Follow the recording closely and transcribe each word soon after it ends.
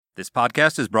This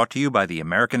podcast is brought to you by the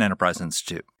American Enterprise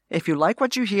Institute. If you like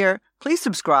what you hear, please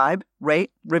subscribe,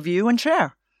 rate, review, and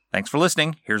share. Thanks for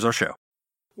listening. Here's our show.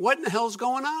 What in the hell's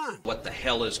going on? What the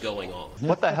hell is going on?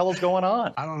 What the hell is going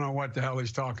on? I don't know what the hell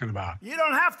he's talking about. You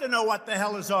don't have to know what the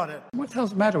hell is on it. What the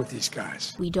hell's the matter with these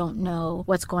guys? We don't know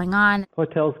what's going on. What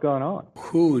the hell's going on?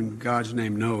 Who in God's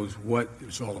name knows what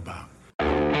it's all about?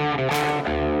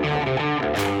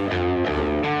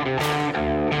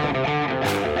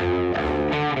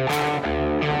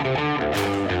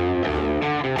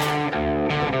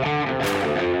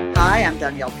 Hi, I'm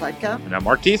Danielle Pletka. And I'm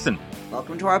Mark Thiessen.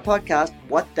 Welcome to our podcast,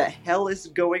 What the Hell is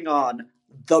Going On?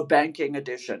 The Banking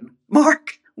Edition.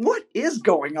 Mark, what is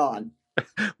going on?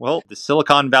 Well, the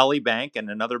Silicon Valley Bank and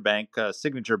another bank,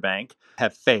 Signature Bank,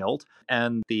 have failed.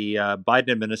 And the Biden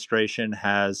administration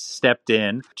has stepped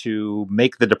in to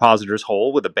make the depositors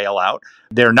whole with a bailout.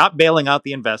 They're not bailing out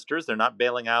the investors. They're not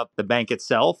bailing out the bank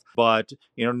itself. But,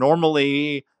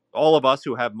 normally all of us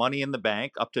who have money in the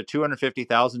bank, up to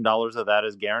 $250,000 of that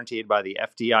is guaranteed by the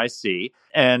FDIC.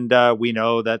 And we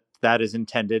know that that is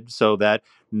intended so that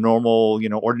normal,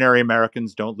 ordinary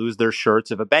Americans don't lose their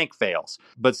shirts if a bank fails.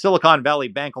 But Silicon Valley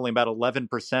Bank, only about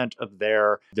 11% of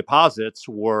their deposits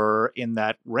were in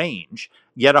that range.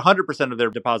 Yet 100% of their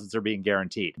deposits are being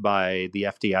guaranteed by the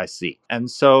FDIC.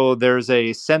 And so there's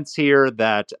a sense here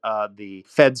that the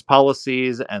Fed's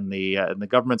policies and the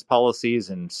government's policies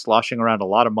and sloshing around a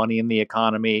lot of money in the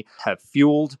economy have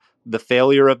fueled the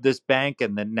failure of this bank,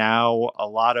 and that now a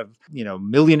lot of,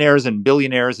 millionaires and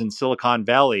billionaires in Silicon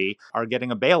Valley are getting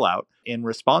a bailout in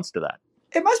response to that.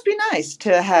 It must be nice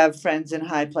to have friends in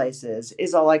high places,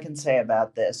 is all I can say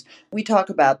about this. We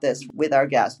talk about this with our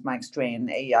guest, Mike Strain,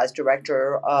 AEI's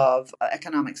Director of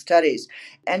Economic Studies,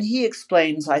 and he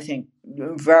explains, I think,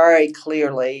 very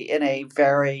clearly in a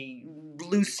very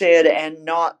lucid and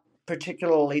not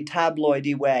particularly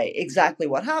tabloidy way exactly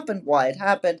what happened, why it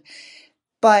happened.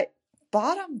 But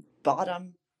bottom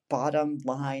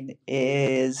line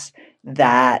is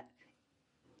that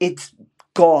it's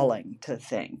galling to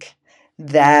think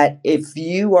that if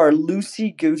you are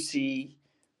loosey-goosey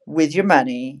with your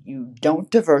money, you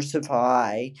don't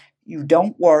diversify, you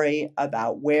don't worry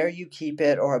about where you keep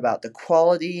it or about the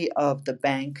quality of the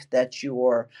bank that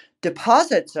your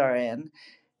deposits are in,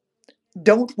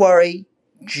 don't worry.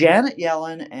 Janet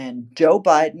Yellen and Joe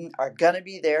Biden are going to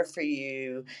be there for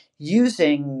you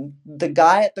using the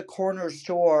guy at the corner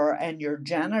store and your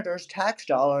janitor's tax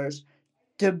dollars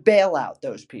to bail out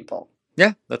those people.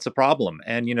 Yeah, that's a problem.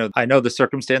 And, I know the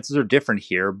circumstances are different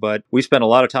here, but we spent a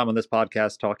lot of time on this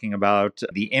podcast talking about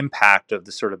the impact of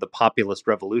the sort of the populist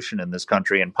revolution in this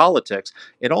country and politics.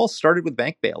 It all started with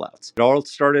bank bailouts. It all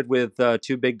started with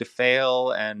Too Big to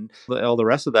Fail and all the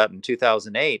rest of that in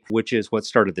 2008, which is what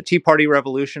started the Tea Party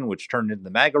revolution, which turned into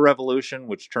the MAGA revolution,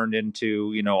 which turned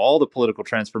into, all the political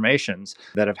transformations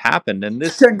that have happened. And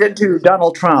this turned into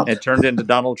Donald Trump. It turned into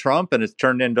Donald Trump, and it's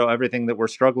turned into everything that we're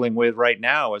struggling with right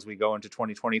now as we go into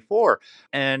 2024.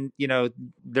 And,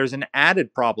 there's an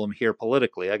added problem here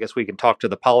politically. I guess we can talk to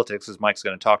the politics as Mike's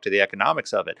going to talk to the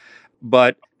economics of it.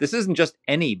 But this isn't just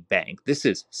any bank. This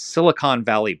is Silicon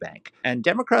Valley Bank. And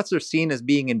Democrats are seen as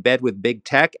being in bed with big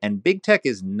tech. And big tech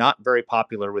is not very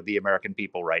popular with the American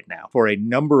people right now for a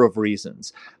number of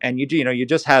reasons. And you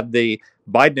just had the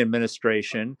Biden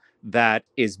administration that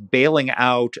is bailing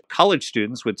out college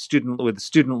students with student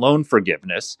loan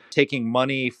forgiveness, taking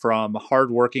money from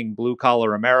hardworking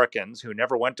blue-collar Americans who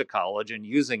never went to college and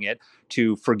using it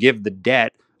to forgive the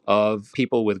debt of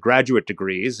people with graduate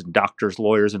degrees, doctors,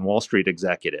 lawyers, and Wall Street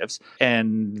executives.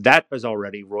 And that has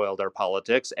already roiled our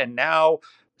politics. And now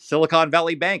Silicon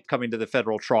Valley Bank coming to the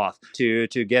federal trough to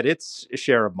get its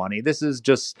share of money. This is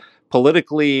just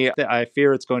politically, I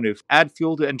fear it's going to add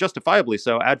fuel to, and justifiably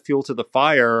so, add fuel to the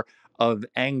fire of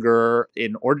anger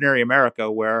in ordinary America,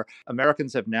 where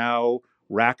Americans have now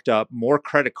racked up more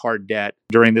credit card debt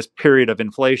during this period of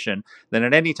inflation than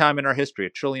at any time in our history.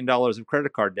 $1 trillion of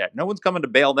credit card debt. No one's coming to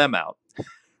bail them out.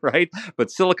 Right.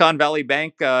 But Silicon Valley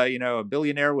Bank, a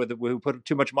billionaire who put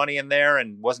too much money in there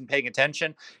and wasn't paying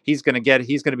attention, he's going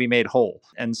to be made whole.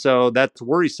 And so that's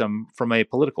worrisome from a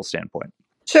political standpoint.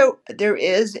 So there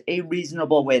is a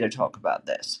reasonable way to talk about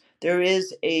this. There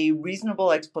is a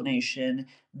reasonable explanation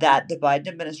that the Biden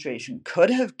administration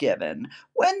could have given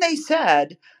when they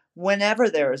said, whenever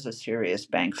there is a serious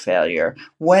bank failure,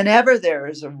 whenever there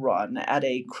is a run at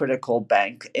a critical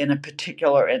bank in a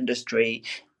particular industry,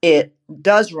 it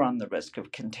does run the risk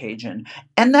of contagion.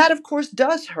 And that, of course,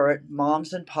 does hurt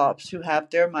moms and pops who have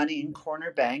their money in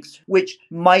corner banks, which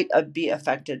might be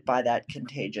affected by that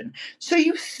contagion. So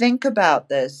you think about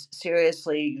this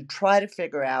seriously, you try to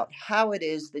figure out how it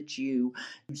is that you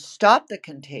stop the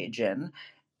contagion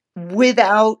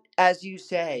without, as you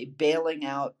say, bailing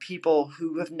out people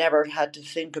who have never had to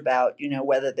think about,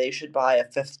 whether they should buy a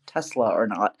fifth Tesla or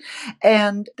not.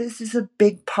 And this is a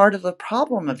big part of the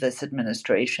problem of this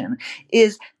administration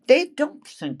is they don't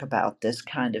think about this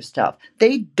kind of stuff.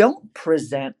 They don't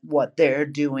present what they're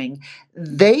doing.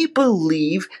 They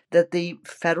believe that the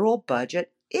federal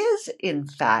budget is, in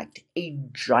fact, a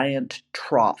giant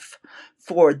trough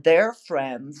for their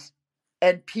friends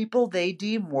and people they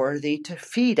deem worthy to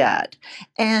feed at.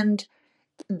 And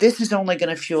this is only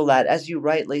going to fuel that, as you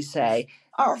rightly say.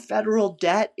 Our federal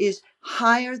debt is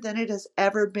higher than it has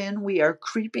ever been. We are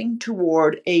creeping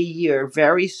toward a year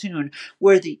very soon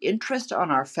where the interest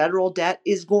on our federal debt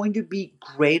is going to be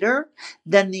greater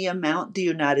than the amount the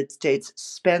United States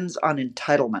spends on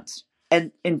entitlements.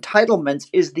 And entitlements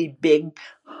is the big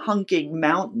hunking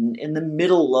mountain in the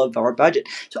middle of our budget.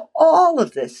 So all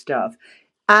of this stuff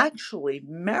actually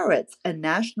merits a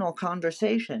national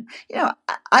conversation.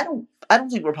 I don't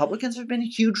think Republicans have been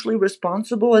hugely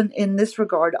responsible in this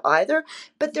regard either,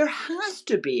 but there has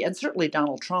to be, and certainly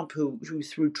Donald Trump, who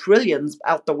threw trillions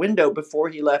out the window before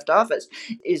he left office,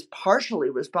 is partially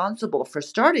responsible for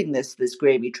starting this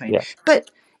gravy train. Yeah.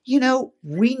 But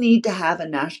we need to have a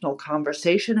national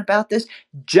conversation about this,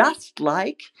 just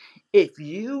like if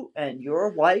you and your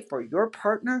wife or your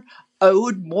partner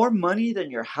owed more money than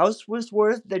your house was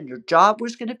worth, than your job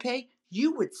was going to pay,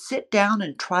 you would sit down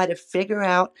and try to figure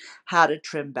out how to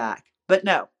trim back. But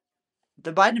no,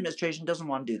 the Biden administration doesn't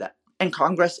want to do that. And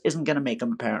Congress isn't going to make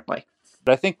them, apparently.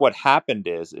 But I think what happened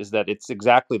is that it's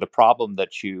exactly the problem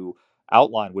that you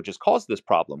outlined, which has caused this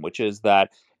problem, which is that,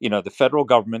 the federal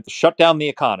government shut down the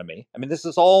economy. I mean, this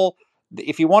is all,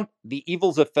 if you want the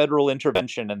evils of federal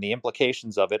intervention and the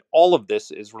implications of it, all of this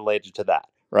is related to that,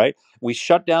 right? We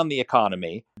shut down the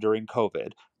economy during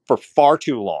COVID for far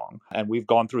too long. And we've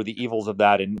gone through the evils of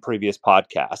that in previous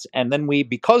podcasts. And then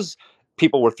because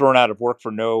people were thrown out of work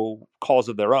for no cause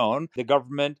of their own, the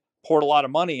government poured a lot of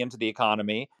money into the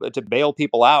economy to bail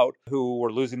people out who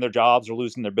were losing their jobs or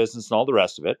losing their business and all the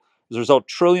rest of it. As a result,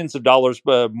 trillions of dollars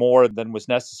more than was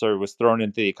necessary was thrown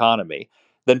into the economy.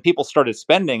 Then people started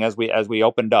spending as we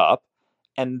opened up,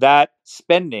 and that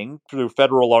spending through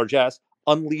federal largesse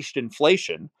unleashed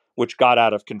inflation, which got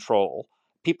out of control.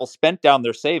 People spent down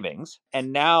their savings,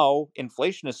 and now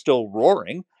inflation is still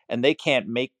roaring, and they can't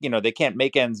make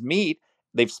ends meet.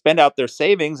 They've spent out their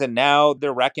savings, and now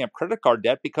they're racking up credit card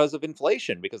debt because of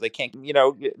inflation, because they can't,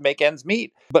 make ends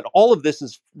meet. But all of this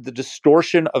is the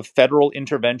distortion of federal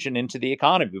intervention into the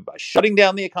economy by shutting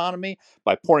down the economy,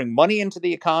 by pouring money into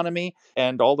the economy,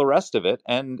 and all the rest of it.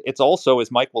 And it's also,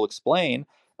 as Mike will explain,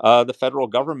 the federal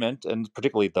government, and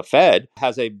particularly the Fed,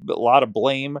 has a lot of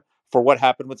blame for what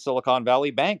happened with Silicon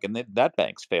Valley Bank and that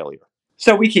bank's failure.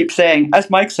 So we keep saying, as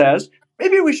Mike says,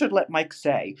 maybe we should let Mike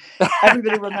say.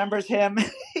 Everybody remembers him.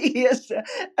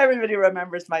 Everybody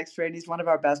remembers Mike Strain. He's one of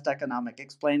our best economic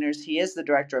explainers. He is the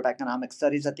director of economic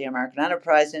studies at the American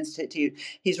Enterprise Institute.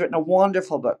 He's written a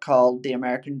wonderful book called The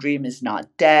American Dream is Not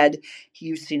Dead.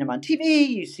 You've seen him on TV.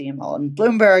 You see him on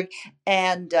Bloomberg.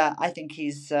 And I think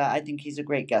he's a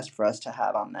great guest for us to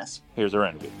have on this. Here's our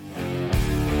interview.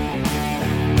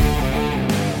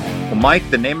 Well, Mike,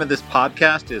 the name of this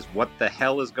podcast is What the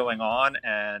Hell is Going On?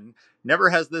 And never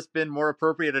has this been more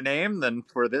appropriate a name than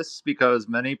for this, because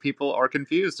many people are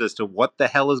confused as to what the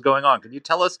hell is going on. Can you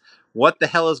tell us what the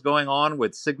hell is going on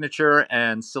with Signature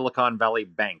and Silicon Valley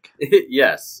Bank?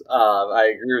 Yes,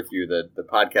 I agree with you that the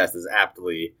podcast is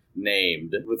aptly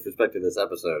named with respect to this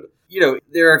episode.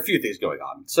 There are a few things going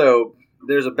on. So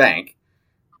there was a bank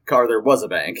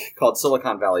called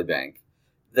Silicon Valley Bank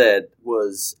that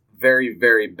was very,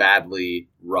 very badly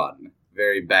run,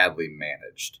 very badly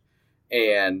managed.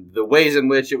 And the ways in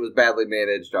which it was badly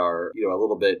managed are, a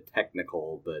little bit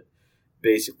technical, but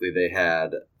basically they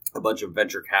had a bunch of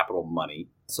venture capital money.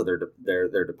 So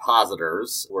their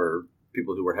depositors were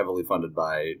people who were heavily funded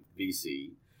by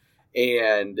VC.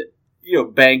 And,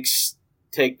 banks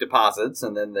take deposits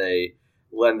and then they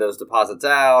lend those deposits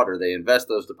out, or they invest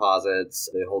those deposits.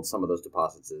 They hold some of those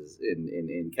deposits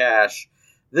in cash.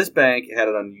 This bank had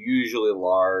an unusually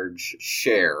large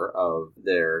share of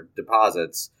their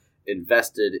deposits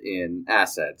invested in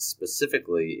assets,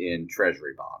 specifically in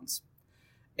treasury bonds.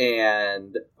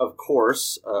 And of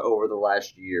course, over the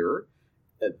last year,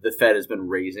 the Fed has been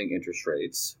raising interest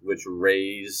rates, which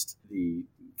raised the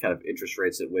kind of interest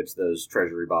rates at which those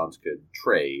treasury bonds could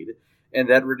trade. And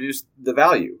that reduced the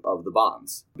value of the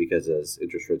bonds because as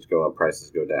interest rates go up, prices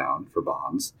go down for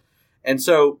bonds. And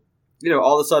so,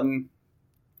 all of a sudden,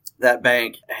 that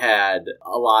bank had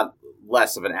a lot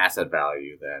less of an asset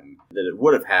value than it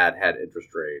would have had interest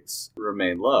rates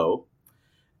remained low.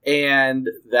 And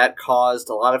that caused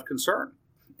a lot of concern.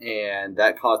 And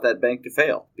that caused that bank to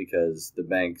fail because the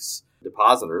bank's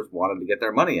depositors wanted to get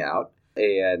their money out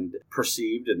and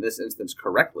perceived, in this instance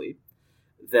correctly,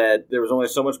 that there was only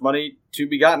so much money to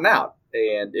be gotten out.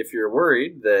 And if you're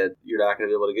worried that you're not going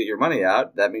to be able to get your money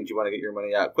out, that means you want to get your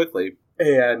money out quickly.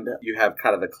 And you have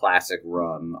kind of a classic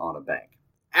run on a bank.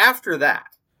 After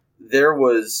that, there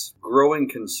was growing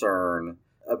concern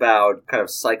about kind of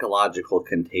psychological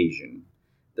contagion.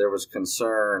 There was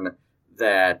concern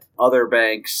that other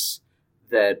banks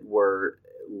that were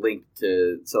linked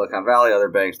to Silicon Valley, other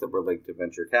banks that were linked to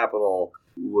venture capital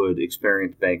would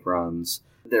experience bank runs.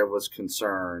 There was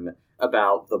concern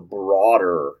about the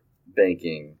broader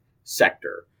banking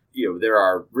sector. There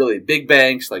are really big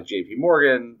banks like JP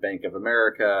Morgan, Bank of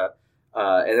America,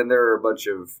 and then there are a bunch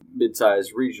of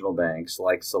mid-sized regional banks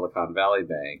like Silicon Valley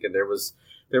Bank. And there was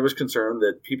concern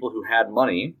that people who had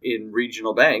money in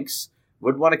regional banks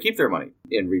would want to keep their money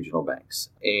in regional banks.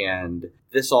 And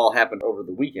this all happened over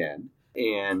the weekend.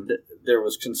 And there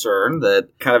was concern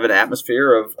that kind of an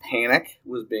atmosphere of panic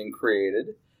was being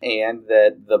created and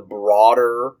that the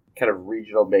broader kind of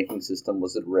regional banking system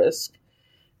was at risk.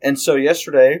 And so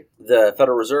yesterday, the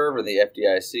Federal Reserve and the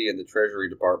FDIC and the Treasury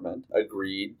Department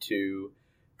agreed to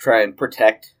try and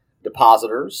protect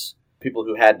depositors, people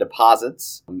who had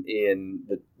deposits in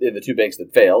the two banks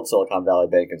that failed, Silicon Valley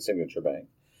Bank and Signature Bank.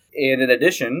 And in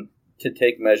addition, to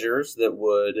take measures that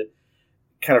would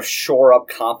kind of shore up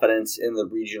confidence in the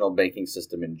regional banking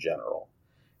system in general.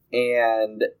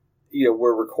 And,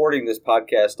 we're recording this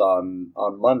podcast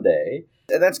on Monday,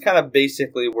 and that's kind of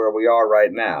basically where we are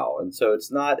right now. And so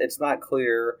it's not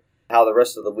clear how the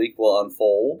rest of the week will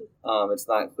unfold. It's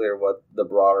not clear what the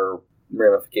broader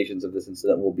ramifications of this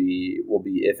incident will be,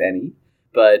 if any.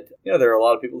 But, there are a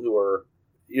lot of people who are,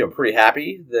 pretty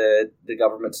happy that the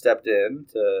government stepped in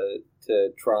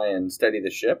to try and steady the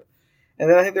ship. And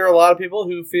then I think there are a lot of people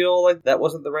who feel like that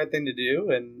wasn't the right thing to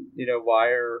do. And,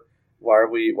 why are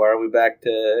we back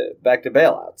to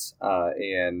bailouts?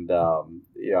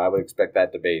 I would expect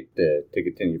that debate to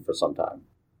continue for some time.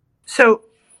 So,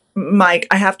 Mike,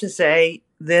 I have to say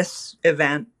this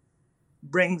event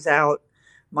brings out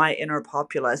my inner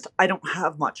populist. I don't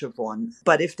have much of one,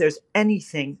 but if there's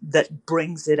anything that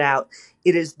brings it out,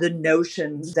 it is the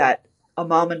notion that a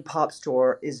mom and pop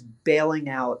store is bailing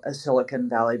out a Silicon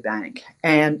Valley bank.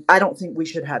 And I don't think we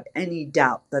should have any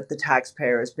doubt that the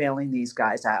taxpayer is bailing these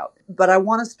guys out. But I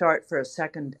want to start for a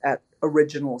second at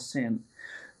original sin,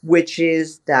 which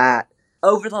is that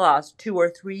over the last 2 or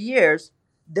 3 years,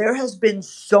 there has been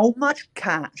so much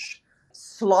cash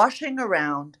sloshing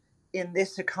around in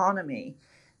this economy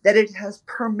that it has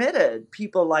permitted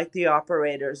people like the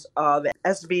operators of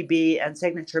SVB and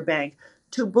Signature Bank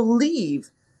to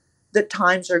believe that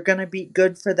times are going to be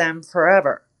good for them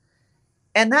forever.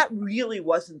 And that really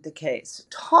wasn't the case.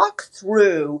 Talk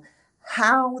through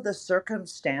how the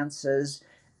circumstances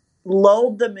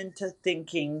lulled them into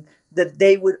thinking that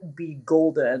they would be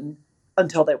golden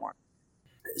until they weren't.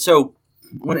 So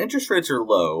when interest rates are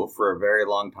low for a very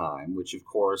long time, which of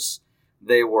course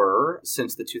they were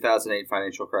since the 2008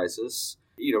 financial crisis,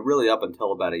 really up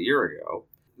until about a year ago,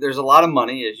 there's a lot of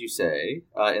money, as you say,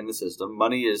 in the system.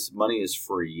 Money is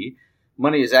free.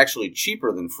 Money is actually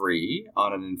cheaper than free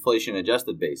on an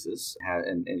inflation-adjusted basis.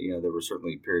 And there were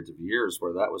certainly periods of years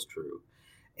where that was true.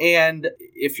 And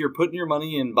if you're putting your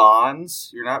money in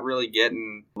bonds, you're not really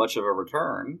getting much of a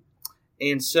return.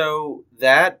 And so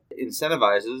that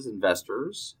incentivizes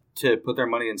investors to put their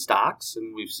money in stocks.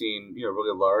 And we've seen,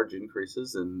 really large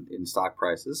increases in stock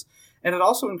prices. And it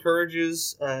also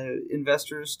encourages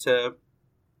investors to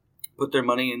put their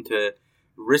money into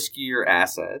riskier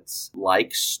assets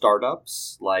like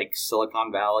startups, like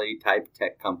Silicon Valley type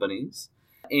tech companies.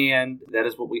 And that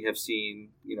is what we have seen,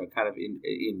 kind of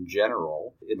in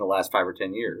general in the last 5 or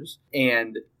 10 years.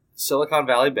 And Silicon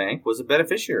Valley Bank was a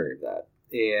beneficiary of that.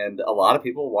 And a lot of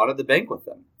people wanted to bank with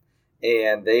them.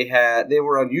 And they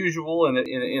were unusual in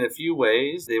a few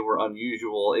ways. They were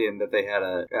unusual in that they had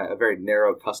a very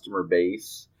narrow customer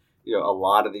base. A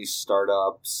lot of these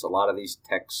startups, a lot of these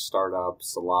tech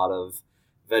startups, a lot of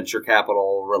venture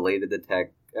capital related to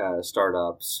tech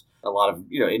startups, a lot of,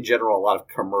 in general, a lot of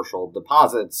commercial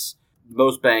deposits.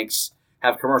 Most banks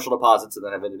have commercial deposits and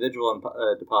then have individual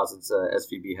deposits.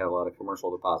 SVB had a lot of commercial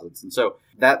deposits. And so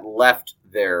that left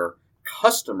their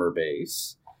customer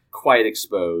base quite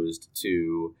exposed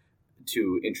to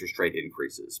interest rate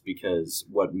increases, because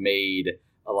what made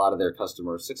a lot of their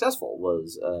customers successful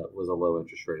was a low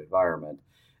interest rate environment.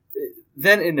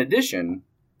 Then, in addition,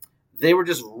 they were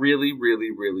just really,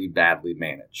 really, really badly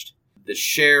managed. The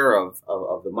share of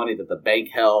the money that the bank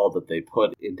held that they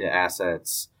put into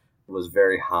assets was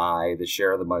very high. The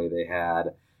share of the money they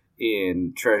had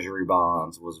in treasury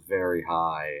bonds was very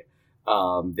high.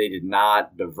 They did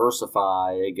not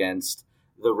diversify against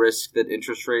the risk that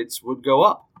interest rates would go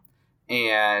up.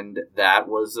 And that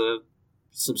was a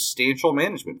substantial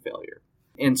management failure.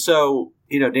 And so,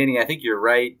 Danny, I think you're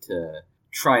right to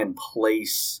try and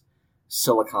place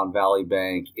Silicon Valley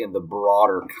Bank in the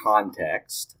broader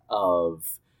context of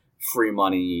free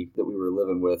money that we were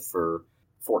living with for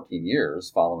 14 years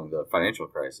following the financial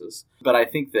crisis. But I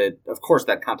think that, of course,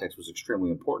 that context was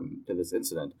extremely important to this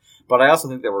incident. But I also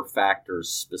think there were factors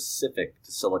specific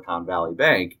to Silicon Valley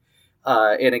Bank.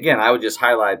 And again, I would just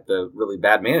highlight the really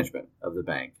bad management of the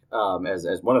bank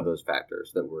as one of those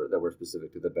factors that were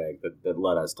specific to the bank that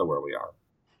led us to where we are.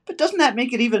 But doesn't that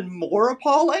make it even more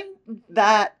appalling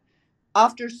that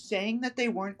after saying that they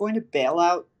weren't going to bail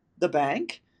out the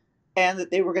bank and that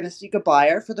they were going to seek a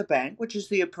buyer for the bank, which is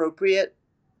the appropriate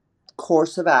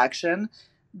course of action,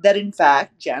 that in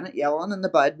fact Janet Yellen and the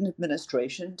Biden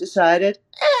administration decided,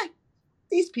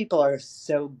 these people are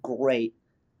so great.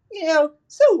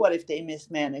 So what if they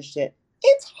mismanaged it?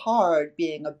 It's hard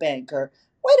being a banker.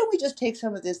 Why don't we just take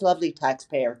some of this lovely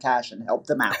taxpayer cash and help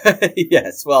them out?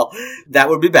 Yes, well, that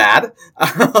would be bad.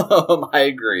 I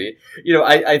agree.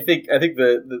 I think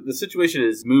the situation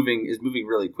is moving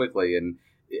really quickly, and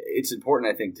it's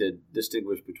important, I think, to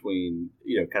distinguish between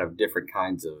kind of different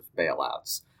kinds of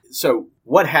bailouts. So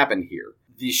what happened here?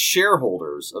 The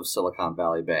shareholders of Silicon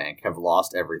Valley Bank have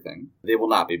lost everything. They will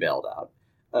not be bailed out.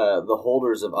 The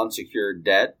holders of unsecured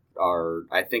debt are,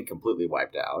 I think, completely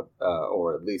wiped out,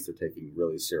 or at least they're taking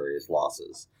really serious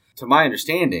losses. To my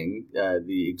understanding,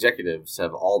 the executives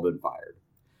have all been fired.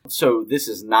 So this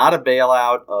is not a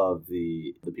bailout of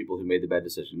the people who made the bad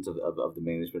decisions of the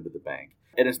management of the bank,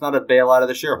 and it's not a bailout of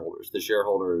the shareholders. The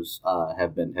shareholders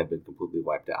have been completely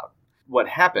wiped out. What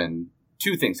happened?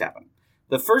 Two things happened.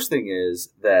 The first thing is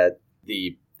that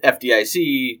the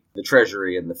FDIC, the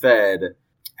Treasury, and the Fed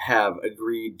have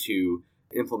agreed to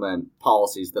implement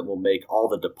policies that will make all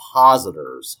the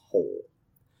depositors whole.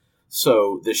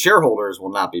 So the shareholders will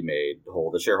not be made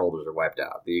whole. The shareholders are wiped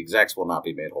out. The execs will not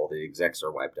be made whole. The execs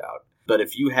are wiped out. But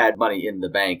if you had money in the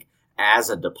bank as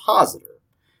a depositor,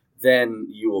 then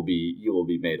you will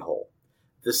be made whole.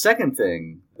 The second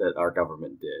thing that our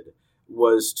government did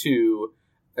was to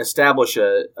establish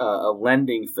a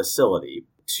lending facility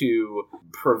to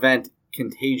prevent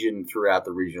contagion throughout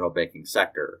the regional banking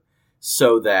sector,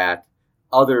 so that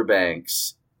other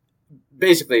banks,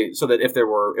 basically, so that if there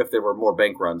were more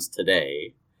bank runs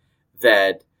today,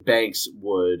 that banks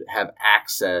would have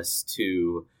access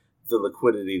to the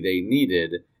liquidity they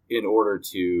needed in order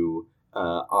to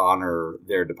honor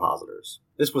their depositors.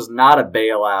 This was not a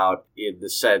bailout in the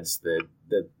sense that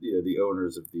the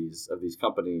owners of these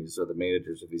companies or the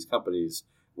managers of these companies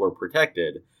were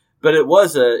protected. But it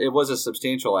was a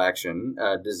substantial action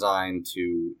designed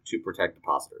to protect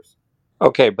depositors.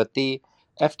 Okay, but the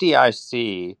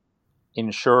FDIC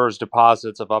insures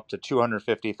deposits of up to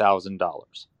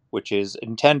 $250,000, which is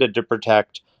intended to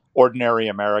protect ordinary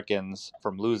Americans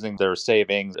from losing their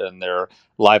savings and their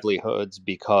livelihoods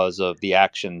because of the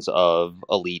actions of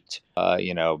elite,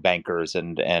 bankers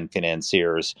and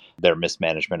financiers, their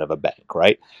mismanagement of a bank,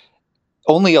 right?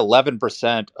 Only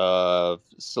 11% of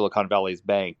Silicon Valley's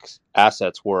bank's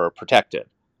assets were protected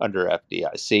under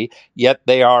FDIC, yet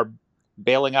they are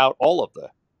bailing out all of the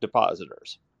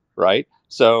depositors, right?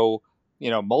 So,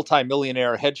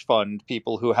 multimillionaire hedge fund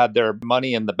people who had their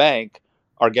money in the bank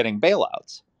are getting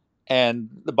bailouts. And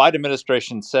the Biden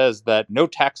administration says that no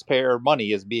taxpayer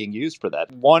money is being used for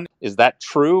that. One, is that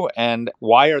true? And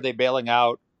why are they bailing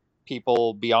out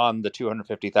people beyond the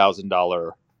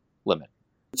 $250,000 limit?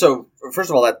 So, first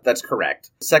of all, that's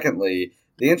correct. Secondly,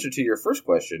 the answer to your first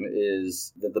question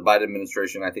is that the Biden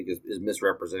administration, I think, is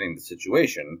misrepresenting the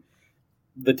situation.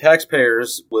 The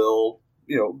taxpayers will,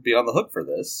 be on the hook for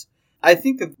this. I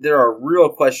think that there are real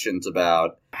questions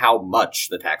about how much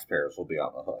the taxpayers will be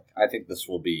on the hook. I think this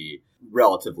will be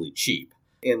relatively cheap.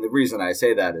 And the reason I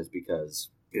say that is because,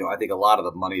 I think a lot of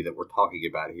the money that we're talking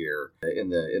about here in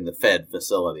the Fed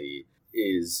facility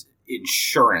is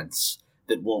insurance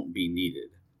that won't be needed.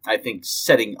 I think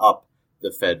setting up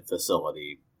the Fed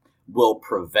facility will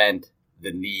prevent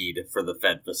the need for the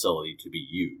Fed facility to be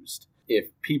used. If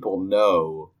people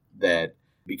know that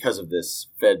because of this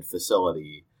Fed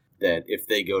facility, that if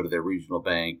they go to their regional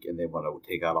bank and they want to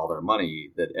take out all their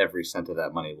money, that every cent of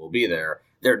that money will be there.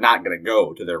 They're not going to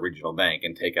go to their regional bank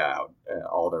and take out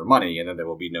all their money, and then there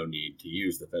will be no need to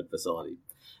use the Fed facility.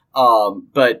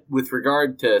 But with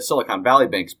regard to Silicon Valley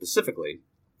Bank specifically,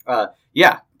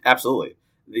 yeah, absolutely.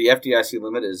 The FDIC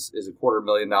limit is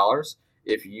 $250,000.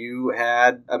 If you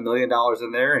had $1 million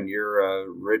in there and you're a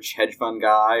rich hedge fund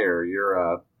guy or you're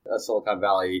a Silicon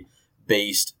Valley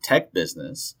based tech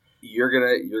business, you're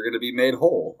gonna be made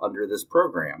whole under this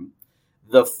program.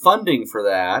 The funding for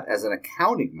that, as an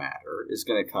accounting matter, is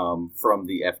going to come from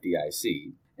the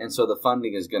FDIC, and so the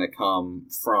funding is going to come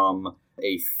from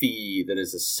a fee that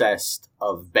is assessed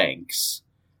of banks,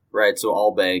 right? So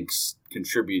all banks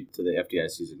contribute to the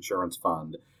FDIC's insurance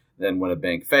fund. Then when a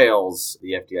bank fails,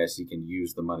 the FDIC can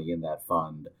use the money in that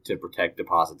fund to protect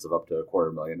deposits of up to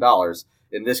 $250,000.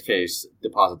 In this case,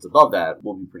 deposits above that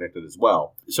will be protected as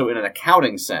well. So in an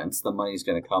accounting sense, the money is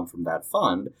going to come from that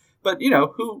fund. But,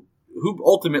 who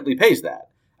ultimately pays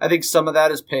that? I think some of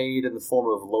that is paid in the form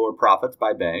of lower profits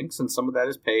by banks, and some of that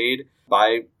is paid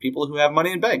by people who have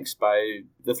money in banks, by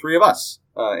the three of us,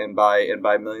 and by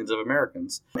millions of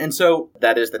Americans. And so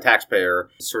that is the taxpayer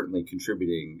certainly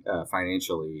contributing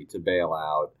financially to bail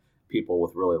out people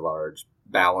with really large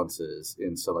balances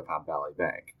in Silicon Valley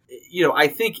Bank. I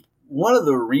think one of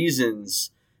the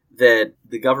reasons that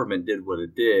the government did what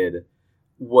it did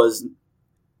was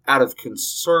out of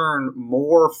concern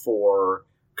more for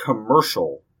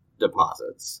commercial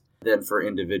deposits than for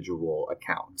individual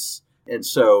accounts. And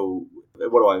so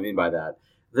what do I mean by that?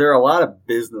 There are a lot of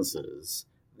businesses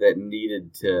that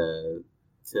needed to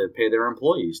pay their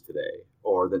employees today,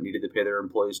 or that needed to pay their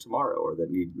employees tomorrow, or that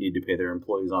need to pay their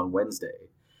employees on Wednesday.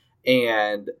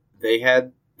 And they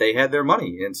had their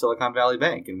money in Silicon Valley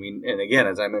Bank. And again,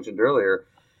 as I mentioned earlier,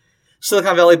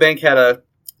 Silicon Valley Bank had a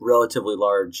relatively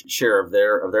large share of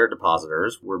their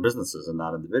depositors were businesses and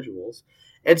not individuals.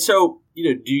 And so,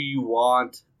 do you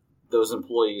want those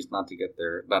employees not to get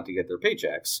their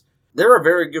paychecks? There are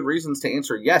very good reasons to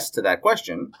answer yes to that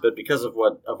question, but because of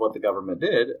what the government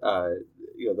did,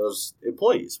 those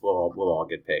employees will all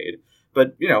get paid.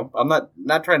 But I'm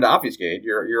not trying to obfuscate.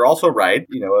 You're also right.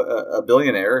 A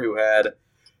billionaire who had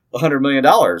 $100 million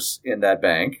in that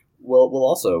bank will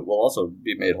also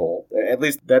be made whole. At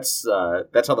least that's how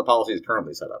the policy is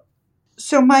currently set up.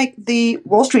 So, Mike, the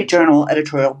Wall Street Journal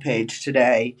editorial page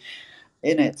today,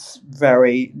 in its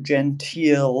very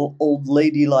genteel, old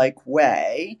ladylike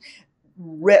way,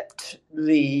 ripped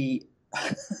the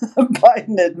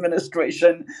Biden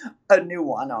administration a new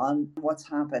one on what's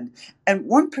happened. And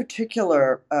one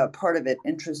particular part of it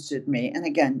interested me. And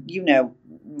again,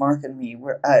 Mark and me,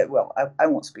 I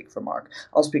won't speak for Mark.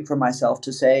 I'll speak for myself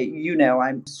to say,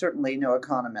 I'm certainly no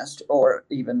economist or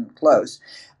even close.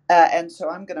 And so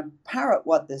I'm going to parrot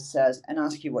what this says and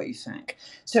ask you what you think.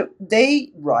 So they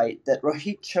write that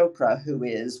Rohit Chopra, who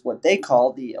is what they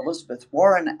call the Elizabeth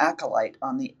Warren acolyte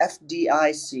on the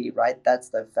FDIC, right? That's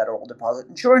the Federal Deposit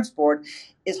Insurance Board,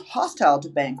 is hostile to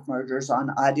bank mergers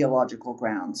on ideological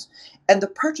grounds. And the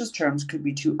purchase terms could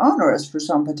be too onerous for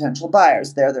some potential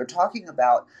buyers. They're talking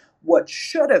about what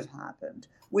should have happened,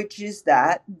 which is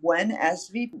that when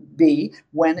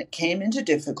it came into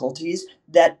difficulties,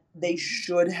 that they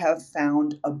should have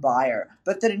found a buyer,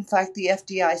 but that in fact the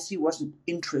FDIC wasn't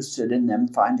interested in them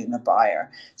finding a buyer.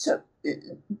 So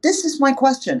this is my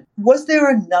question. Was there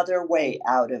another way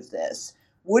out of this?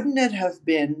 Wouldn't it have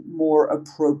been more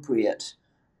appropriate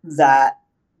that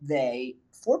they,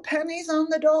 for pennies on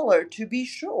the dollar to be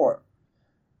sure,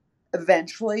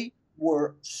 eventually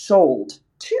were sold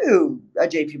to a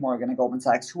JP Morgan, a Goldman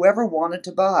Sachs, whoever wanted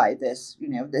to buy this,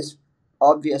 this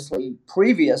obviously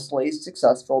previously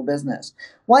successful business?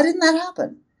 Why didn't that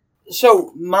happen?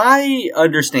 So my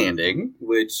understanding,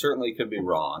 which certainly could be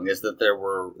wrong, is that there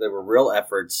were real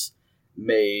efforts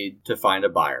made to find a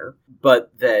buyer,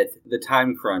 but that the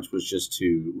time crunch was just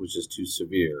too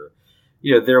severe.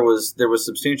 There was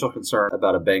substantial concern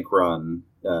about a bank run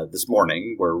this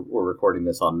morning. We're recording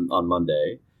this on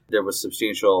Monday. There was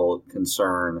substantial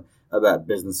concern about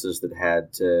businesses that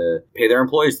had to pay their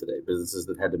employees today, businesses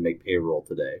that had to make payroll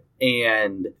today.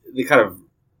 And the kind of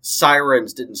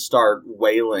sirens didn't start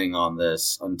wailing on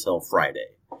this until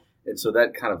Friday. And so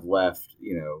that kind of left,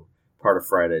 part of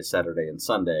Friday, Saturday, and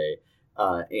Sunday,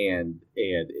 and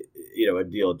a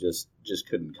deal just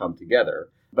couldn't come together.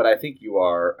 But I think you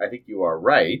are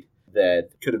right that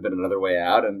could have been another way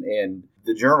out, and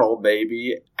the Journal may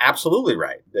be absolutely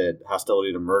right that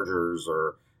hostility to mergers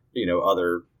or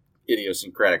other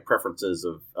idiosyncratic preferences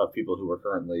of people who are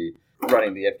currently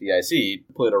running the FDIC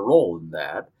played a role in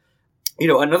that.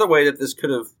 Another way that this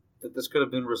could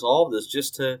have been resolved is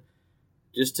just to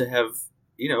have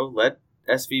let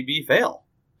SVB fail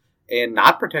and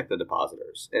not protect the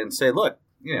depositors and say, look,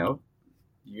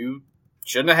 you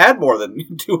shouldn't have had more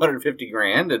than 250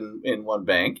 grand in one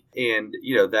bank. And,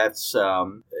 that's,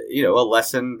 a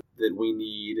lesson that we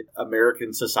need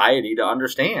American society to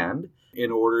understand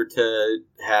in order to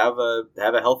have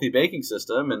a healthy banking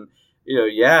system. And,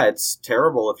 it's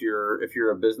terrible if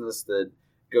you're a business that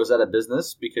goes out of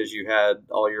business because you had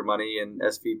all your money in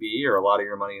SVB or a lot of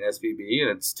your money in SVB.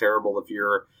 And it's terrible if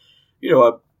you're,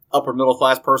 a upper middle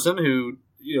class person who,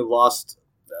 lost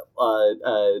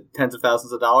tens of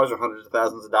thousands of dollars or hundreds of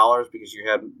thousands of dollars because you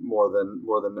had more than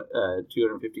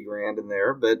 250 grand in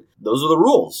there. But those are the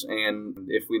rules, and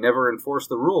if we never enforce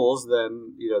the rules,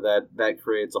 then that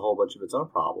creates a whole bunch of its own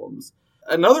problems.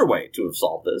 Another way to have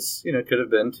solved this, could have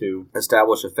been to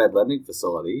establish a Fed lending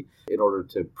facility in order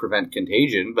to prevent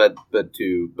contagion, but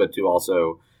to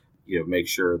also make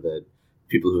sure that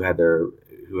people who had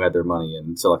their money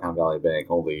in Silicon Valley Bank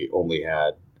only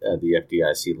had the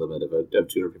FDIC limit of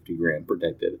 250 grand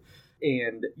protected.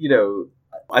 And,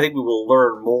 I think we will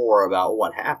learn more about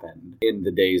what happened in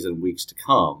the days and weeks to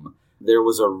come. There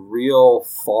was a real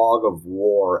fog of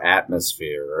war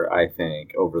atmosphere, I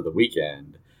think, over the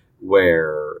weekend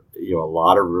where, a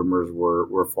lot of rumors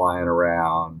were flying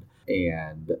around,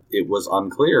 and it was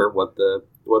unclear what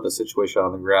the situation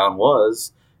on the ground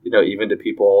was, even to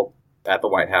people at the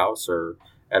White House or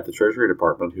at the Treasury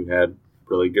Department who had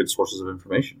really good sources of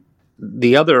information.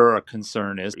 The other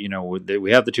concern is,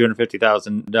 we have the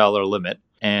 $250,000 limit,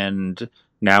 and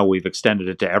now we've extended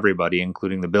it to everybody,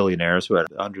 including the billionaires who had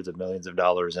hundreds of millions of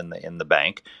dollars in the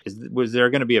bank. Was there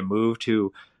going to be a move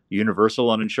to universal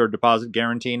uninsured deposit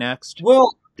guarantee next?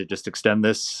 Well, to just extend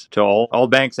this to all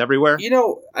banks everywhere?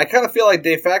 I kind of feel like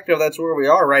de facto that's where we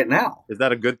are right now. Is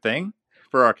that a good thing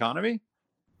for our economy?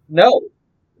 No,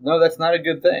 that's not a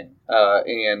good thing,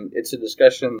 and it's a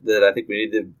discussion that I think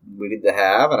we need to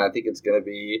have, and I think it's going to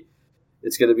be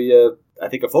a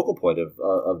focal point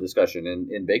of discussion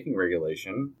in banking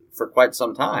regulation for quite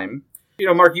some time.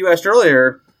 Mark, you asked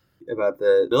earlier about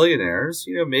the billionaires.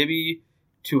 Maybe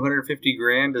 250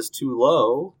 grand is too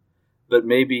low, but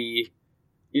maybe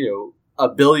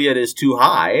 $1 billion is too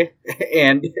high,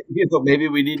 and maybe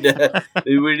we need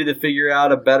to figure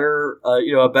out a better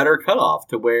cutoff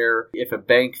to where if a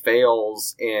bank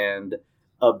fails and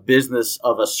a business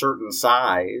of a certain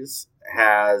size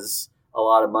has a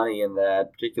lot of money in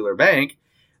that particular bank,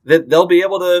 that they'll be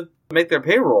able to make their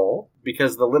payroll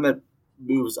because the limit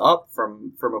moves up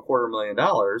from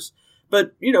 $250,000.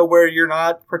 But where you're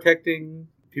not protecting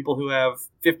people who have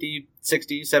 50,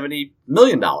 60, 70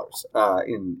 million dollars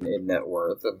in net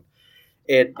worth.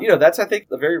 And that's, I think,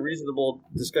 a very reasonable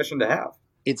discussion to have.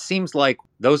 It seems like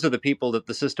those are the people that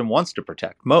the system wants to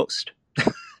protect most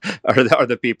are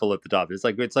the people at the top. It's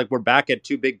like we're back at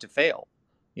too big to fail,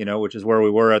 which is where we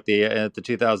were at the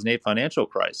 2008 financial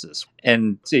crisis.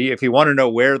 And see, if you want to know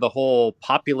where the whole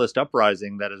populist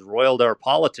uprising that has roiled our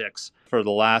politics for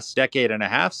the last decade and a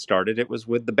half started, it was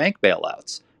with the bank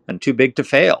bailouts and too big to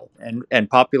fail, and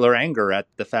popular anger at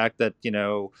the fact that,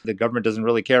 the government doesn't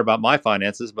really care about my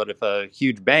finances, but if a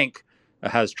huge bank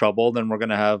has trouble, then we're going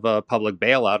to have a public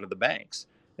bailout of the banks.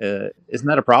 Isn't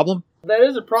that a problem? That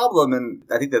is a problem, and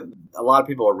I think that a lot of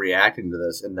people are reacting to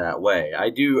this in that way.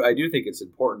 I do think it's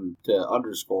important to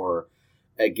underscore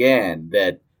again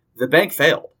that the bank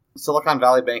failed. Silicon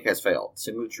Valley Bank has failed.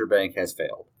 Signature Bank has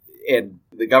failed. And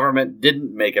the government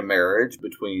didn't make a marriage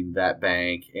between that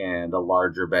bank and a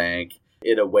larger bank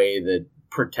in a way that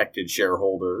protected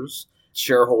shareholders.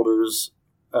 Shareholders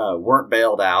weren't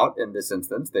bailed out in this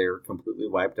instance. They were completely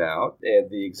wiped out.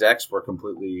 And the execs were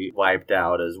completely wiped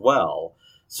out as well.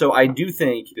 So I do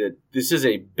think that this is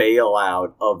a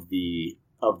bailout of the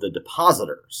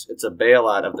depositors. It's a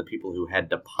bailout of the people who had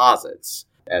deposits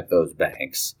at those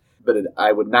banks. But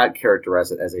I would not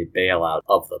characterize it as a bailout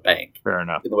of the bank. Fair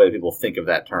enough. In the way that people think of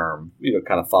that term,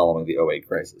 kind of following the '08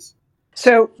 crisis.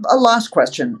 So a last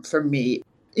question for me.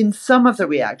 In some of the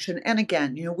reaction, and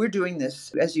again, we're doing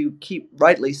this, as you keep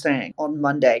rightly saying, on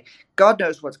Monday. God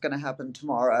knows what's going to happen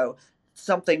tomorrow.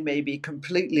 Something may be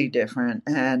completely different.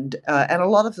 And a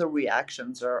lot of the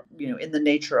reactions are, in the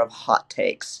nature of hot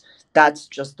takes. That's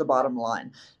just the bottom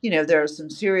line. There are some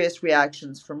serious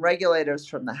reactions from regulators,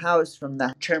 from the House, from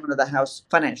the chairman of the House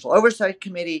Financial Oversight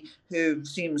Committee, who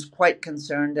seems quite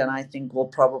concerned, and I think will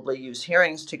probably use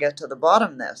hearings to get to the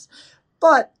bottom of this.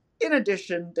 But in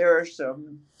addition, there are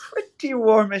some pretty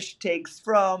warmish takes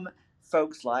from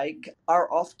folks like our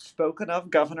oft spoken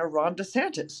of Governor Ron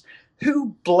DeSantis,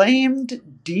 who blamed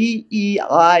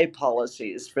DEI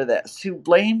policies for this, who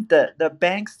blamed the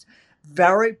bank's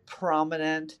very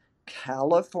prominent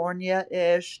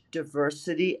California-ish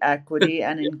diversity, equity,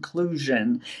 and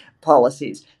inclusion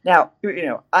policies. Now,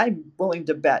 I'm willing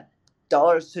to bet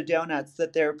dollars to donuts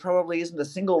that there probably isn't a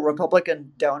single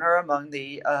Republican donor among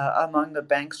the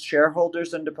bank's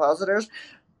shareholders and depositors,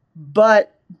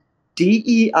 but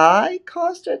DEI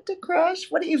caused it to crash.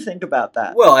 What do you think about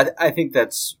that? Well, I think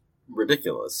that's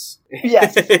ridiculous.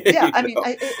 Yes, yeah. I mean,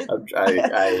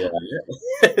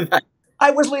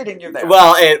 I was leading you there.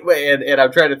 Well, and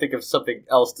I'm trying to think of something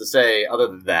else to say other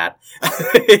than that.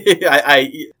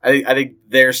 I think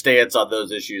their stance on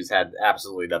those issues had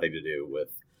absolutely nothing to do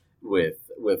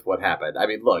with what happened. I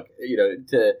mean, look,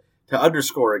 to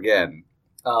underscore again,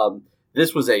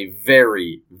 this was a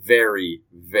very, very,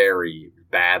 very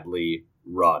badly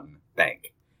run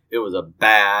bank. It was a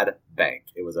bad bank.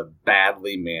 It was a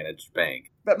badly managed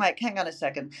bank. But Mike, hang on a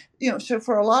second. So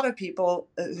for a lot of people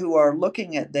who are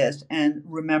looking at this and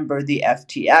remember the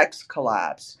FTX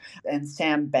collapse and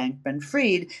Sam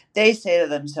Bankman-Fried, they say to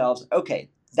themselves, okay,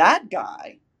 that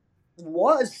guy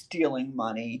was stealing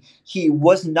money. He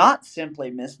was not simply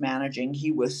mismanaging.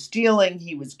 He was stealing.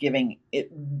 He was giving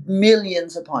it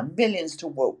millions upon millions to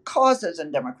woke causes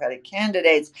and Democratic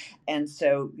candidates. And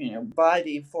so, by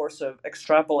the force of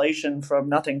extrapolation from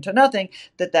nothing to nothing,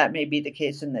 that may be the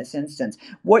case in this instance.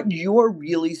 What you're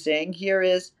really saying here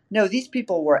is, no, these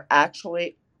people were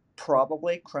actually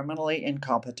probably criminally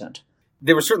incompetent.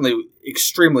 They were certainly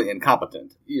extremely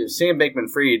incompetent. Sam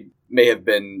Bankman-Fried may have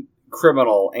been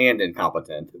criminal and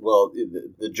incompetent. Well,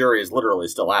 the jury is literally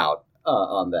still out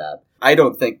on that. I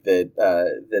don't think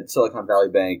that Silicon Valley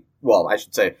Bank, well, I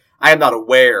should say, I am not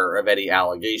aware of any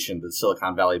allegation that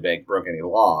Silicon Valley Bank broke any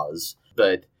laws,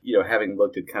 but, having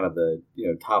looked at kind of the,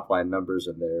 top line numbers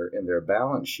in their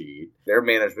balance sheet, their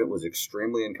management was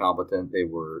extremely incompetent.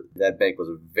 That bank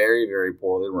was very, very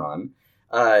poorly run.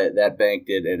 That bank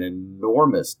did an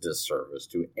enormous disservice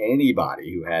to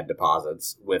anybody who had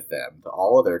deposits with them, to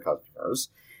all of their customers.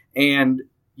 And,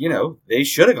 they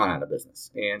should have gone out of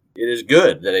business. And it is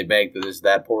good that a bank that is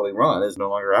that poorly run is no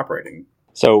longer operating.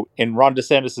 So in Ron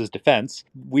DeSantis' defense,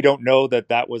 we don't know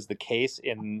that was the case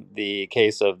in the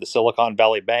case of the Silicon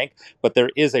Valley Bank, but there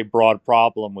is a broad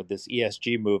problem with this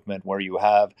ESG movement where you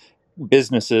have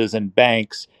businesses and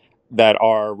banks that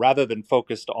are, rather than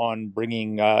focused on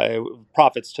bringing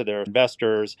profits to their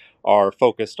investors, are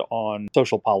focused on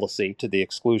social policy to the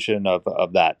exclusion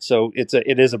of that. So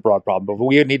it is a broad problem, but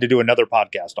we need to do another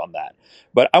podcast on that.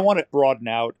 But I want to broaden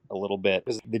out a little bit,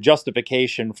 because the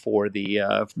justification for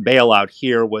the bailout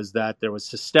here was that there was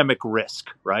systemic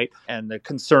risk, right? And the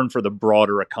concern for the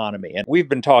broader economy. And we've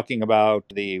been talking about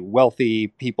the wealthy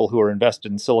people who are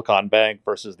invested in Silicon Bank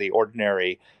versus the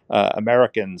ordinary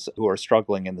Americans who are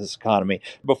struggling in this economy.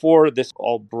 Before this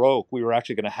all broke, we were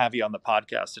actually going to have you on the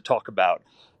podcast to talk about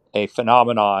a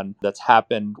phenomenon that's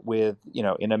happened with,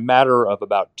 in a matter of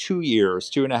about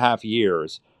 2.5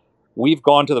 years, we've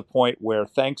gone to the point where,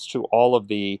 thanks to all of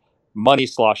the money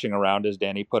sloshing around, as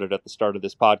Danny put it at the start of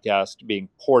this podcast, being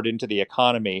poured into the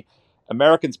economy,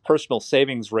 Americans' personal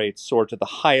savings rates soared to the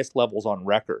highest levels on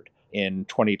record in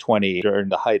 2020 during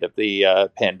the height of the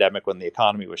pandemic when the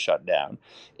economy was shut down.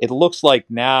 It looks like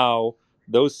now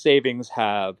those savings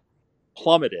have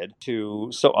plummeted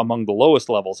to among the lowest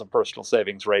levels of personal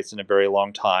savings rates in a very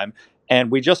long time.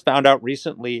 And we just found out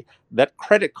recently that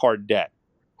credit card debt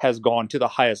has gone to the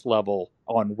highest level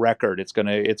on record. It's going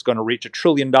to reach $1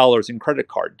 trillion in credit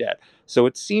card debt. So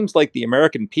it seems like the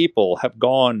American people have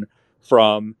gone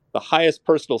from the highest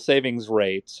personal savings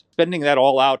rates, spending that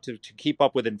all out to keep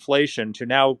up with inflation, to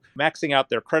now maxing out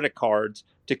their credit cards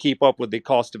to keep up with the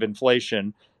cost of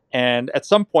inflation. And at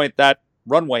some point that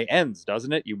runway ends,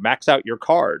 doesn't it? You max out your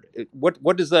card.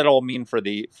 What does that all mean for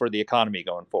the economy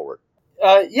going forward?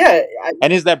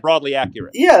 And is that broadly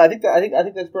accurate? Yeah, I think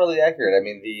that's broadly accurate. I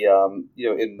mean,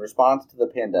 in response to the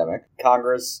pandemic,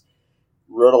 Congress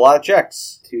wrote a lot of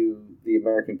checks to the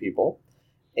American people,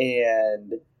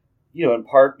 and in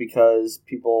part because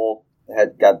people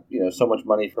had got so much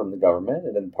money from the government,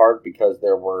 and in part because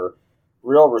there were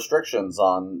real restrictions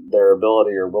on their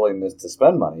ability or willingness to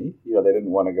spend money. They didn't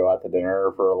want to go out to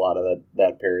dinner for a lot of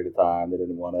that period of time. They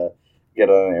didn't want to get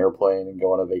on an airplane and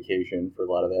go on a vacation for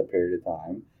a lot of that period of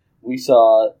time. We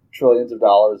saw trillions of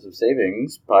dollars of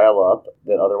savings pile up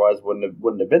that otherwise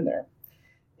wouldn't have been there.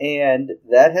 And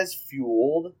that has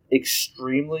fueled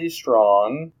extremely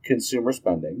strong consumer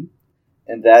spending,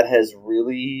 and that has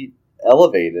really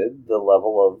elevated the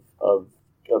level of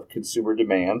consumer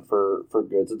demand for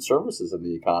goods and services in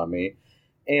the economy.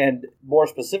 And more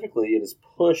specifically, it has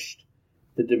pushed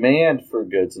the demand for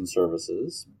goods and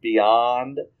services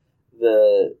beyond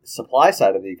the supply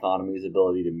side of the economy's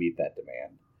ability to meet that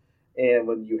demand. And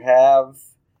when you have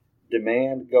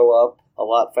demand go up a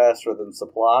lot faster than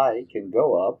supply can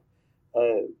go up,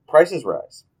 prices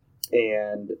rise.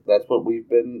 And that's what we've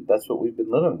been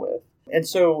living with. And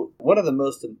so one of the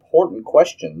most important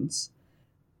questions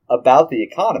about the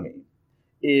economy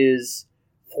is,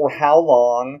 for how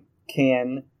long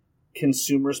can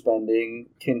consumer spending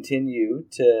continue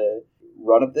to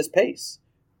run at this pace?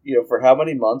 For how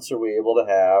many months are we able to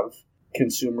have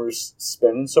consumers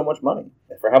spending so much money?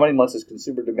 For how many months is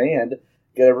consumer demand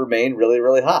going to remain really,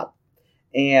 really hot?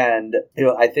 And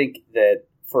I think that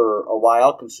for a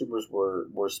while, consumers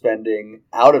were spending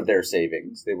out of their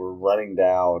savings. They were running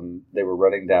down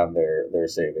their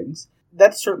savings.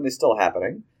 That's certainly still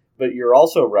happening. But you're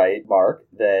also right, Mark,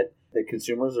 that the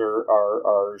consumers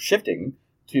are shifting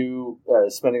to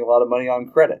spending a lot of money on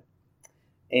credit.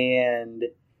 And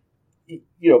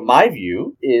my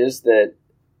view is that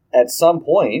at some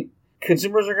point,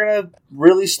 consumers are going to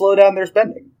really slow down their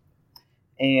spending.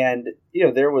 And,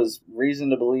 there was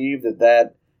reason to believe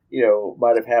that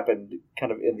might have happened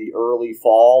kind of in the early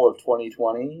fall of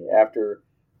 2020 after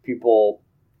people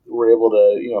were able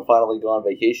to, finally go on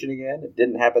vacation again. It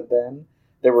didn't happen then.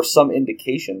 There were some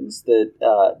indications that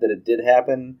it did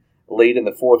happen late in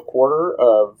the fourth quarter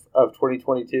of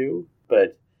 2022,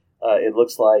 but it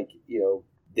looks like,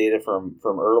 data from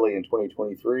early in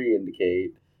 2023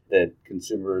 indicate that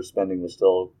consumer spending was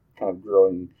still kind of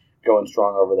going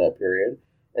strong over that period.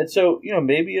 And so,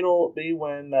 maybe it'll be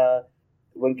when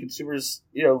consumers,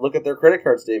 look at their credit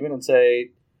card statement and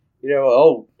say,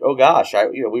 oh gosh,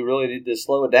 we really need to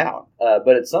slow it down.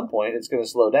 But at some point, it's going to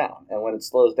slow down. And when it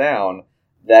slows down,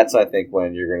 that's, I think,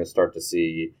 when you're going to start to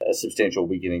see a substantial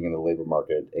weakening in the labor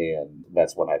market. And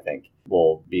that's when I think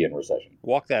we'll be in recession.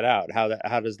 Walk that out.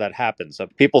 How does that happen? So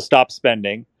people stop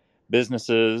spending,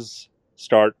 businesses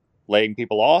start laying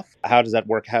people off. How does that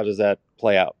work? How does that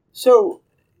play out? So,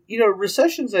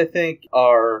 recessions, I think,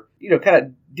 are, kind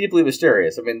of deeply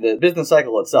mysterious. I mean, the business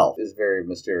cycle itself is very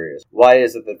mysterious. Why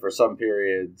is it that for some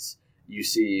periods you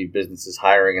see businesses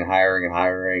hiring and hiring and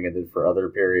hiring, and then for other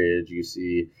periods you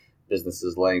see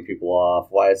businesses laying people off?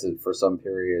 Why is it for some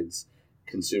periods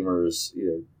consumers,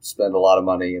 spend a lot of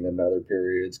money, and then in other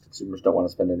periods consumers don't want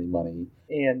to spend any money?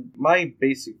 And my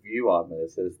basic view on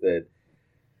this is that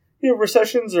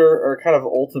recessions are kind of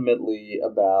ultimately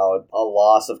about a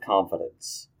loss of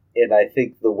confidence. And I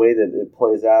think the way that it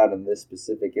plays out in this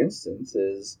specific instance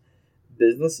is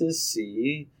businesses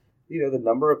see, the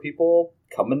number of people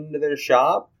coming into their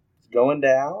shop going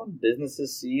down.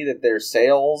 Businesses see that their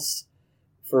sales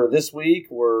for this week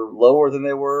were lower than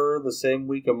they were the same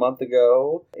week a month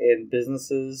ago. And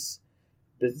businesses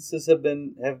have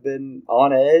been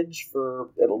on edge for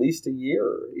at least a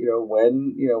year.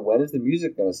 When is the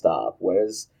music going to stop? When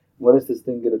is this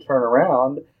thing going to turn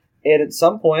around? And at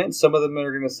some point, some of them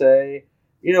are going to say,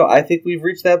 I think we've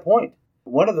reached that point.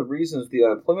 One of the reasons the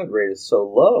unemployment rate is so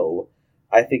low,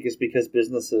 I think, is because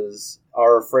businesses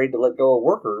are afraid to let go of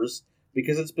workers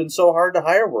because it's been so hard to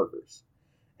hire workers.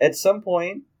 At some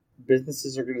point,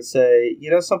 businesses are going to say,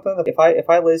 something, if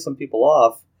I lay some people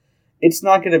off, it's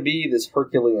not going to be this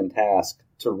Herculean task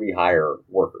to rehire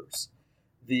workers.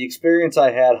 The experience I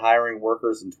had hiring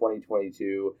workers in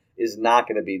 2022 is not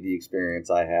going to be the experience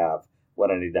I have when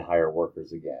I need to hire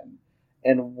workers again.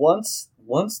 And once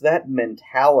that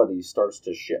mentality starts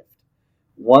to shift,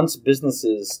 once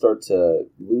businesses start to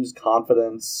lose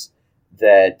confidence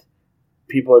that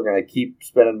people are going to keep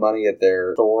spending money at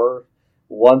their store,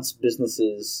 once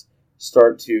businesses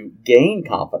start to gain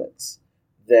confidence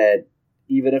that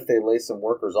even if they lay some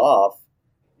workers off,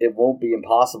 it won't be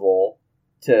impossible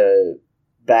to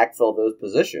backfill those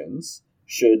positions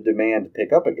should demand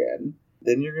pick up again,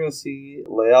 then you're going to see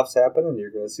layoffs happen, and you're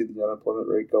going to see the unemployment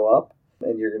rate go up,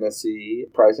 and you're going to see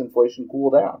price inflation cool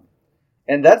down.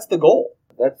 And that's the goal.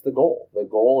 That's the goal.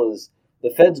 The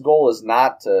Fed's goal is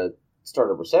not to start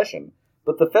a recession,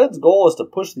 but the Fed's goal is to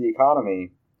push the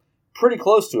economy pretty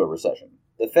close to a recession.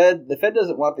 The Fed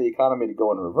doesn't want the economy to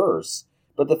go in reverse,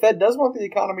 but the Fed does want the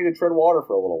economy to tread water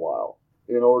for a little while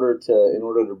in order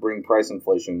to bring price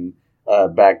inflation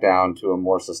back down to a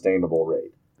more sustainable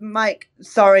rate. Mike,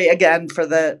 sorry again for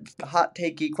the hot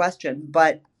takey question,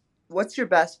 but what's your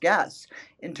best guess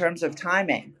in terms of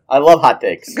timing? I love hot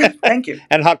takes. Thank you.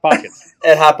 And hot pockets.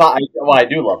 And well, I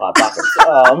do love hot pockets.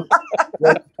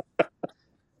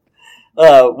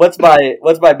 What's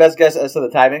my best guess as to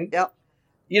the timing? Yep.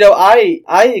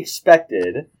 I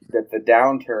expected that the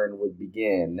downturn would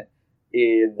begin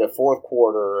in the fourth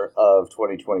quarter of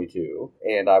 2022,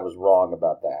 and I was wrong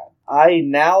about that. I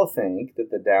now think that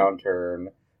the downturn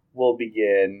will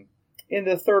begin in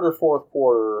the third or fourth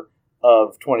quarter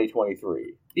of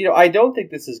 2023. I don't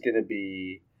think this is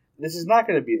not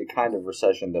going to be the kind of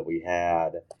recession that we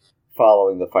had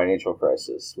following the financial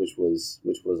crisis, which was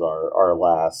our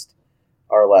last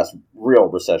real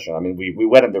recession. I mean, we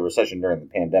went into recession during the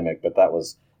pandemic, but that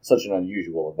was such an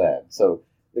unusual event. So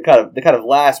the kind of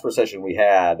last recession we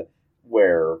had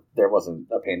where there wasn't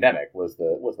a pandemic was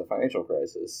the financial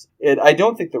crisis. And I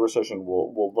don't think the recession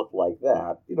will look like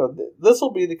that. This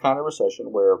will be the kind of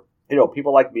recession where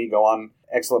people like me go on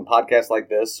excellent podcasts like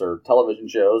this or television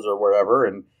shows or wherever,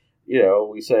 and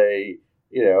we say,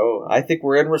 I think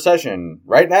we're in recession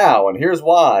right now, and here's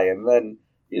why, and then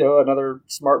another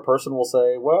smart person will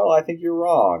say, well, I think you're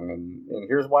wrong, and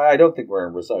here's why I don't think we're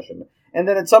in recession. And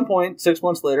then at some point, 6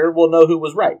 months later, we'll know who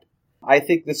was right. I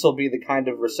think this will be the kind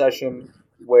of recession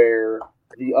where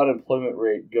the unemployment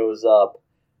rate goes up,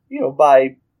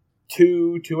 by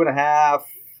 2.5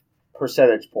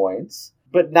 percentage points,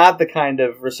 but not the kind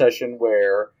of recession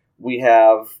where we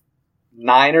have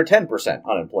 9 or 10%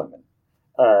 unemployment.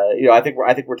 I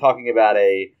think we're talking about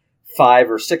a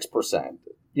 5 or 6%.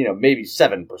 Maybe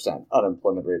 7%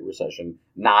 unemployment rate recession,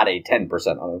 not a 10%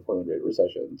 unemployment rate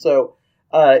recession. So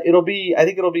I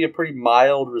think it'll be a pretty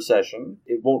mild recession.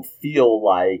 It won't feel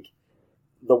like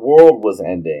the world was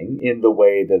ending in the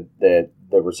way that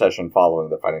the recession following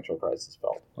the financial crisis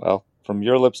felt. Well, from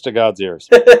your lips to God's ears.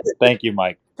 Thank you,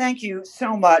 Mike. Thank you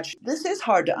so much. This is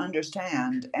hard to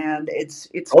understand, and it's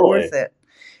Totally. worth it.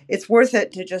 It's worth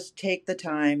it to just take the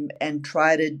time and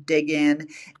try to dig in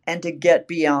and to get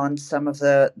beyond some of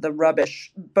the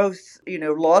rubbish, both,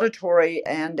 laudatory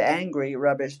and angry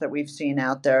rubbish that we've seen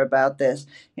out there about this.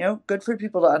 Good for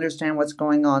people to understand what's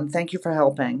going on. Thank you for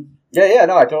helping. Yeah,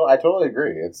 no, I totally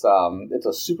agree. It's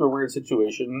a super weird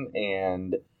situation,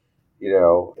 and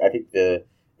I think the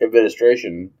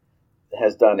administration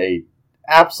has done a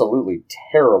absolutely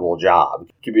terrible job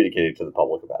communicating to the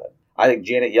public about it. I think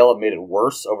Janet Yellen made it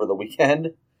worse over the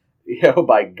weekend,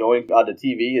 by going onto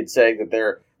TV and saying that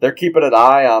they're keeping an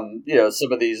eye on,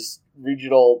 some of these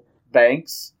regional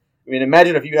banks. I mean,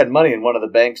 imagine if you had money in one of the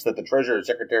banks that the Treasury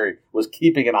Secretary was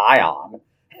keeping an eye on.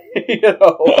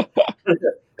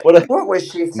 What was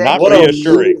she thinking? Not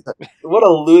reassuring. What a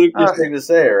ludicrous thing to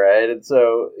say, right? And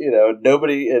so,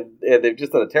 nobody, and they've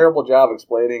just done a terrible job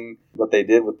explaining what they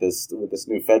did with this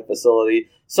new Fed facility.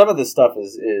 Some of this stuff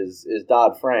is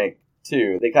Dodd-Frank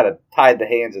too. They kind of tied the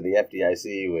hands of the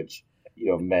FDIC, which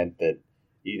meant that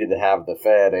you needed to have the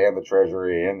Fed and the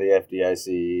Treasury and the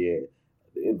FDIC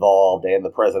involved, and the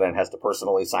president has to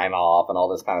personally sign off and all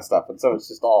this kind of stuff. And so it's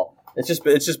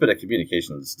just been a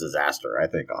communications disaster, I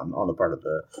think, on the part of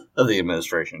the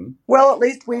administration. Well, at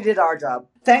least we did our job.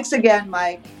 Thanks again,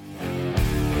 Mike.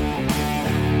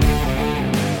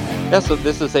 Yeah, so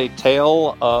this is a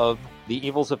tale of the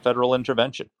evils of federal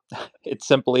intervention. It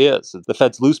simply is. The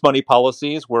Fed's loose money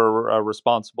policies were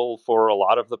responsible for a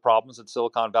lot of the problems at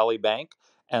Silicon Valley Bank.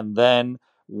 And then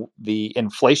the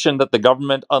inflation that the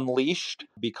government unleashed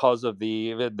because of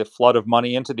the flood of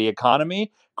money into the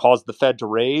economy caused the Fed to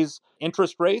raise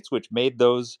interest rates, which made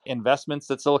those investments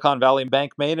that Silicon Valley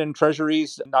Bank made in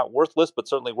treasuries not worthless, but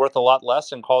certainly worth a lot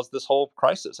less, and caused this whole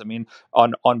crisis. I mean,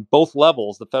 on both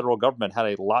levels, the federal government had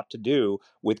a lot to do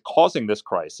with causing this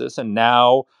crisis, and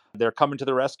now they're coming to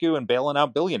the rescue and bailing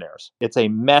out billionaires. It's a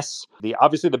mess.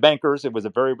 Obviously the bankers, it was a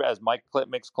very, as Mike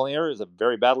makes clear, is a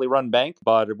very badly run bank,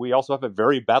 but we also have a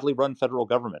very badly run federal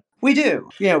government. We do.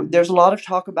 There's a lot of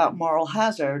talk about moral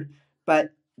hazard, but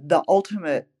the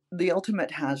ultimate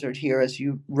hazard here, as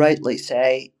you rightly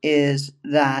say, is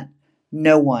that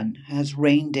no one has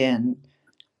reined in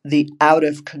the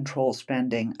out-of-control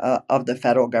spending of the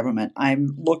federal government.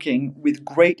 I'm looking with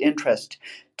great interest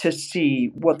to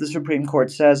see what the Supreme Court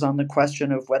says on the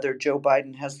question of whether Joe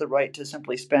Biden has the right to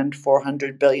simply spend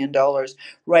 $400 billion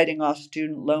writing off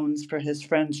student loans for his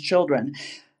friends' children.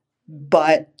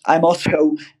 But I'm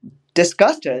also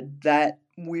disgusted that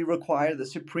we require the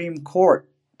Supreme Court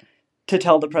to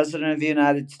tell the President of the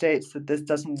United States that this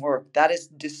doesn't work. That is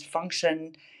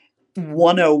dysfunction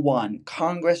 101.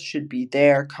 Congress should be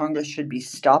there. Congress should be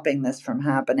stopping this from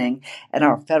happening, and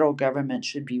our federal government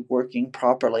should be working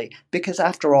properly, because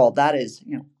after all, that is,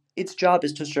 its job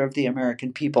is to serve the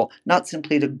American people, not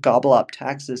simply to gobble up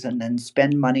taxes and then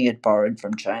spend money it borrowed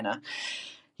from China.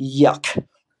 Yuck.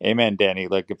 Amen, Danny.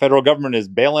 Like the federal government is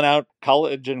bailing out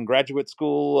college and graduate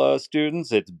school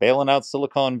students. It's bailing out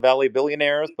Silicon Valley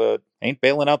billionaires, but ain't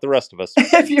bailing out the rest of us.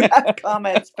 If you have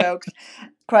comments, folks,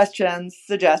 questions,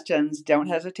 suggestions, don't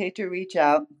hesitate to reach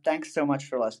out. Thanks so much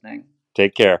for listening.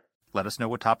 Take care. Let us know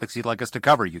what topics you'd like us to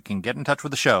cover. You can get in touch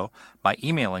with the show by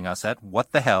emailing us at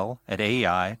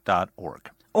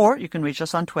whatthehell@aei.org. Or you can reach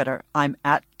us on Twitter. I'm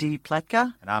at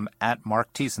 @dpletka. And I'm at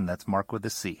Mark Thiessen. That's Mark with a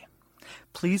C.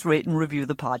 Please rate and review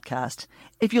the podcast.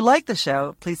 If you like the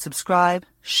show, please subscribe,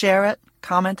 share it,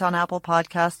 comment on Apple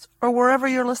Podcasts, or wherever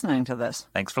you're listening to this.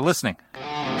 Thanks for listening.